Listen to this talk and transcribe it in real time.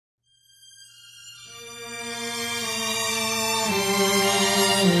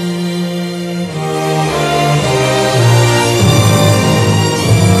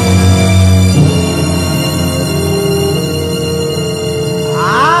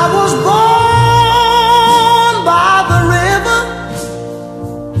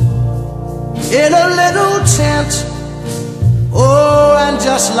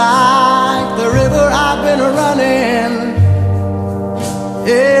like the river I've been running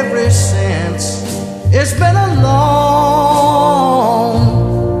ever since. It's been a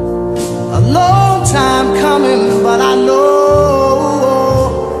long time coming, but I know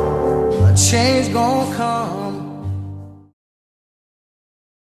a change gonna come.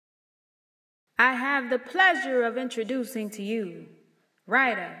 I have the pleasure of introducing to you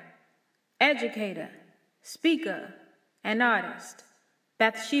writer, educator, speaker, and artist,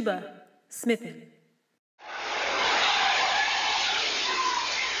 Bathsheba Smithen.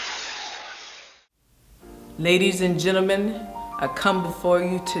 Ladies and gentlemen, I come before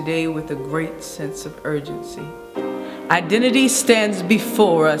you today with a great sense of urgency. Identity stands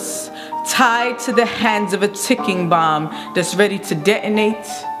before us, tied to the hands of a ticking bomb that's ready to detonate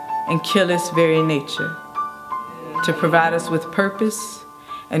and kill its very nature, to provide us with purpose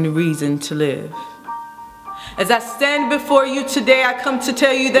and reason to live. As I stand before you today, I come to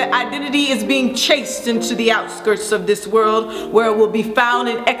tell you that identity is being chased into the outskirts of this world, where it will be found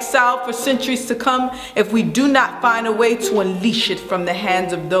in exile for centuries to come if we do not find a way to unleash it from the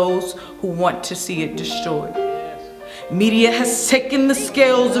hands of those who want to see it destroyed. Media has taken the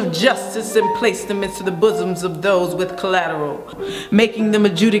scales of justice and placed them into the bosoms of those with collateral, making them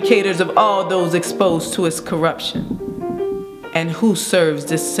adjudicators of all those exposed to its corruption. And who serves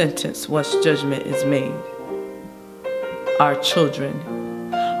this sentence once judgment is made? Our children,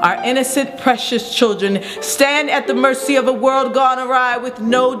 our innocent, precious children, stand at the mercy of a world gone awry with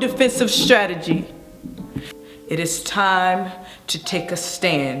no defensive strategy. It is time to take a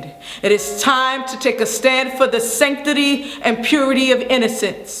stand. It is time to take a stand for the sanctity and purity of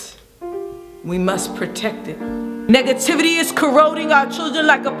innocence. We must protect it. Negativity is corroding our children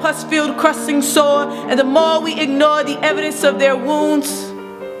like a pus-filled crusting sore, and the more we ignore the evidence of their wounds,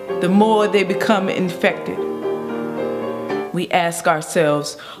 the more they become infected. We ask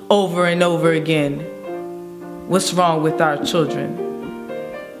ourselves over and over again, what's wrong with our children?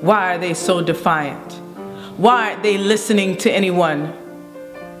 Why are they so defiant? Why aren't they listening to anyone?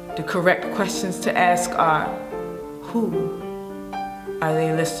 The correct questions to ask are, who are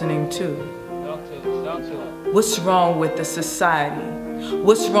they listening to? What's wrong with the society?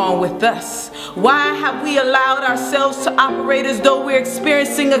 What's wrong with us? Why have we allowed ourselves to operate as though we're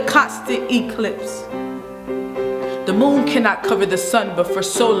experiencing a constant eclipse? The moon cannot cover the sun but for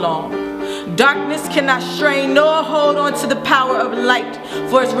so long. Darkness cannot strain nor hold on to the power of light,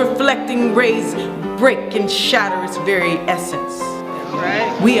 for its reflecting rays break and shatter its very essence.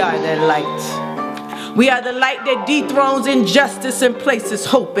 Right. We are that light. We are the light that dethrones injustice and places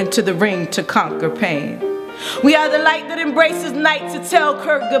hope into the ring to conquer pain. We are the light that embraces night to tell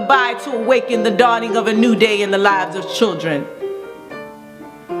Kurt goodbye, to awaken the dawning of a new day in the lives of children.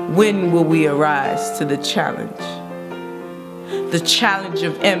 When will we arise to the challenge? The challenge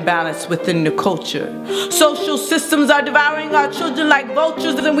of imbalance within the culture. Social systems are devouring our children like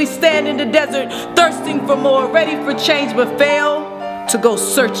vultures, and we stand in the desert thirsting for more, ready for change but fail to go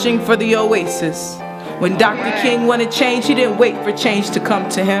searching for the oasis. When Dr. King wanted change, he didn't wait for change to come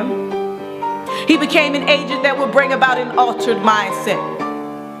to him. He became an agent that would bring about an altered mindset.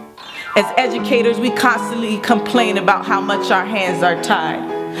 As educators, we constantly complain about how much our hands are tied.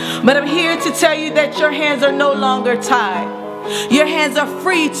 But I'm here to tell you that your hands are no longer tied. Your hands are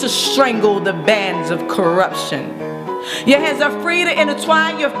free to strangle the bands of corruption. Your hands are free to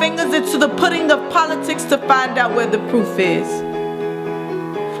intertwine your fingers into the pudding of politics to find out where the proof is.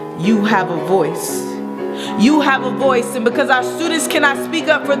 You have a voice. You have a voice, and because our students cannot speak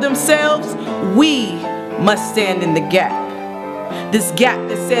up for themselves, we must stand in the gap. This gap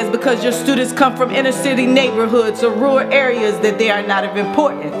that says because your students come from inner city neighborhoods or rural areas that they are not of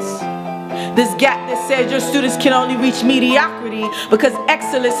importance. This gap that says your students can only reach mediocrity because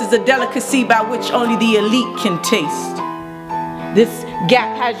excellence is a delicacy by which only the elite can taste. This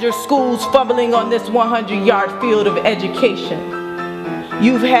gap has your schools fumbling on this 100-yard field of education.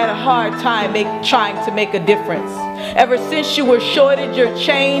 You've had a hard time trying to make a difference. Ever since you were shorted your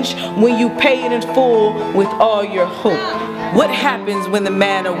change when you pay it in full with all your hope. What happens when the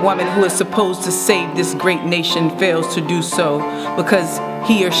man or woman who is supposed to save this great nation fails to do so because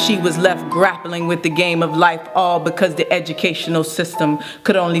he or she was left grappling with the game of life, all because the educational system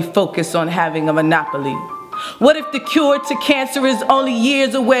could only focus on having a monopoly? What if the cure to cancer is only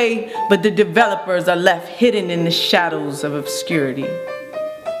years away, but the developers are left hidden in the shadows of obscurity?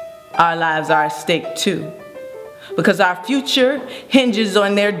 Our lives are at stake too, because our future hinges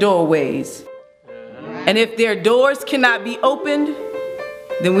on their doorways. And if their doors cannot be opened,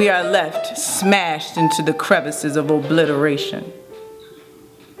 then we are left smashed into the crevices of obliteration.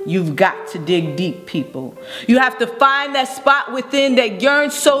 You've got to dig deep, people. You have to find that spot within that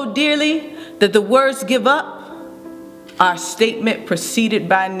yearns so dearly that the words give up are a statement preceded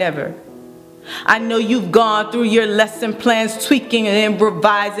by never. I know you've gone through your lesson plans, tweaking and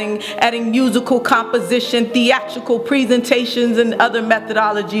improvising, adding musical composition, theatrical presentations, and other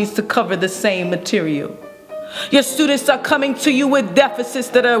methodologies to cover the same material. Your students are coming to you with deficits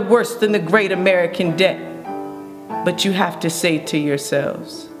that are worse than the great American debt. But you have to say to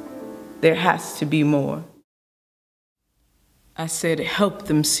yourselves, there has to be more. I said, help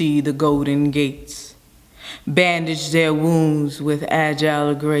them see the golden gates. Bandage their wounds with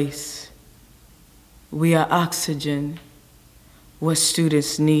agile grace. We are oxygen, what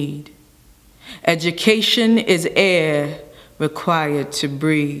students need. Education is air required to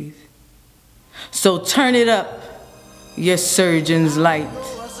breathe. So turn it up, your surgeon's light,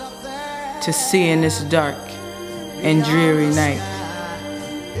 to see in this dark and dreary night.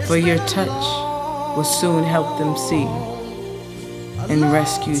 For your touch will soon help them see and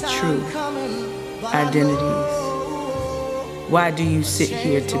rescue true identities. Why do you sit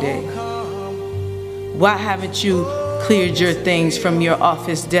here today? Why haven't you cleared your things from your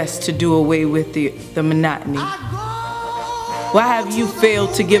office desk to do away with the monotony? Why have you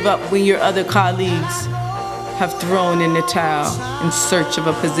failed to give up when your other colleagues have thrown in the towel in search of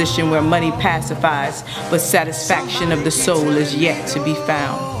a position where money pacifies, but satisfaction of the soul is yet to be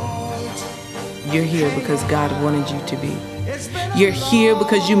found? You're here because God wanted you to be. You're here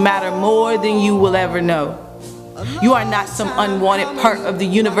because you matter more than you will ever know. You are not some unwanted part of the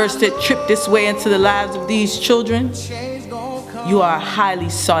universe that tripped its way into the lives of these children. You are a highly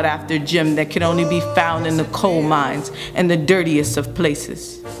sought after gem that can only be found in the coal mines and the dirtiest of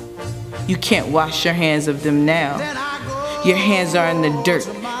places. You can't wash your hands of them now. Your hands are in the dirt,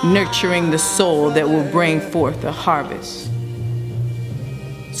 nurturing the soul that will bring forth a harvest.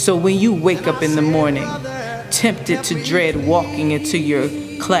 So when you wake up in the morning, tempted to dread walking into your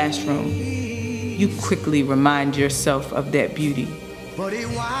classroom, you quickly remind yourself of that beauty,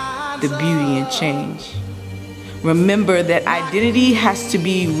 the beauty in change. Remember that identity has to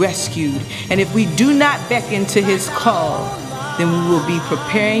be rescued, and if we do not beckon to his call, then we will be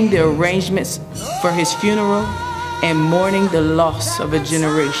preparing the arrangements for his funeral and mourning the loss of a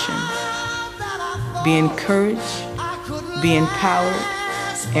generation. Be encouraged, be empowered,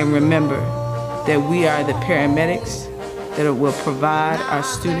 and remember that we are the paramedics that will provide our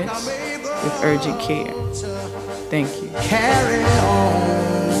students with urgent care. Thank you. Carry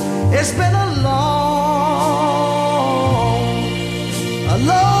on. It's been a long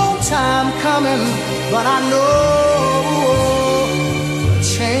time coming, but I know a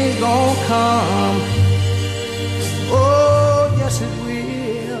change gon' come. Oh, yes it will.